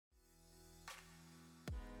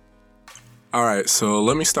All right, so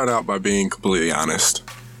let me start out by being completely honest.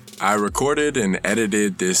 I recorded and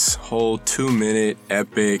edited this whole 2-minute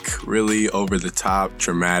epic, really over-the-top,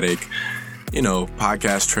 dramatic,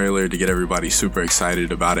 podcast trailer to get everybody super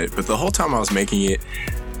excited about it. But the whole time I was making it,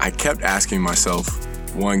 I kept asking myself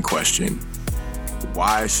one question.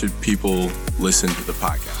 Why should people listen to the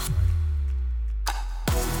podcast?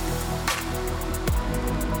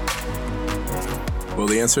 Well,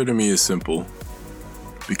 the answer to me is simple.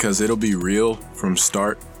 Because it'll be real from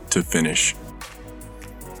start to finish.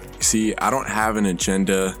 See, I don't have an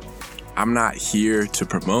agenda. I'm not here to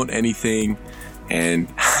promote anything, and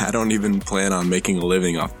I don't even plan on making a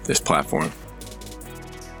living off this platform.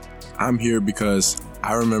 I'm here because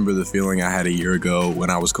I remember the feeling I had a year ago when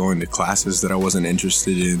I was going to classes that I wasn't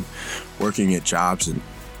interested in, working at jobs and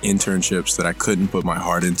internships that I couldn't put my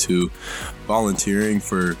heart into, volunteering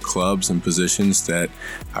for clubs and positions that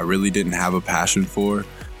I really didn't have a passion for,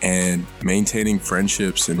 and maintaining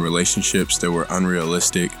friendships and relationships that were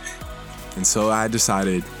unrealistic. And so I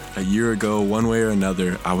decided a year ago, one way or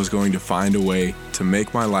another, I was going to find a way to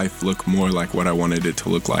make my life look more like what I wanted it to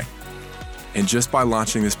look like. And just by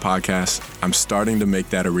launching this podcast, I'm starting to make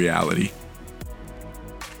that a reality.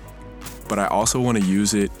 But I also want to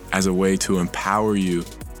use it as a way to empower you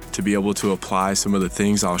to be able to apply some of the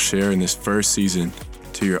things I'll share in this first season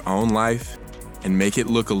to your own life and make it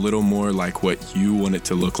look a little more like what you want it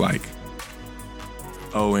to look like.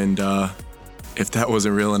 Oh, and if that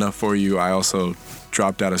wasn't real enough for you, I also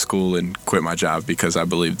dropped out of school and quit my job because I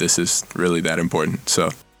believe this is really that important. So,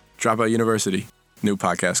 Dropout University, new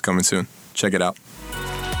podcast coming soon. Check it out.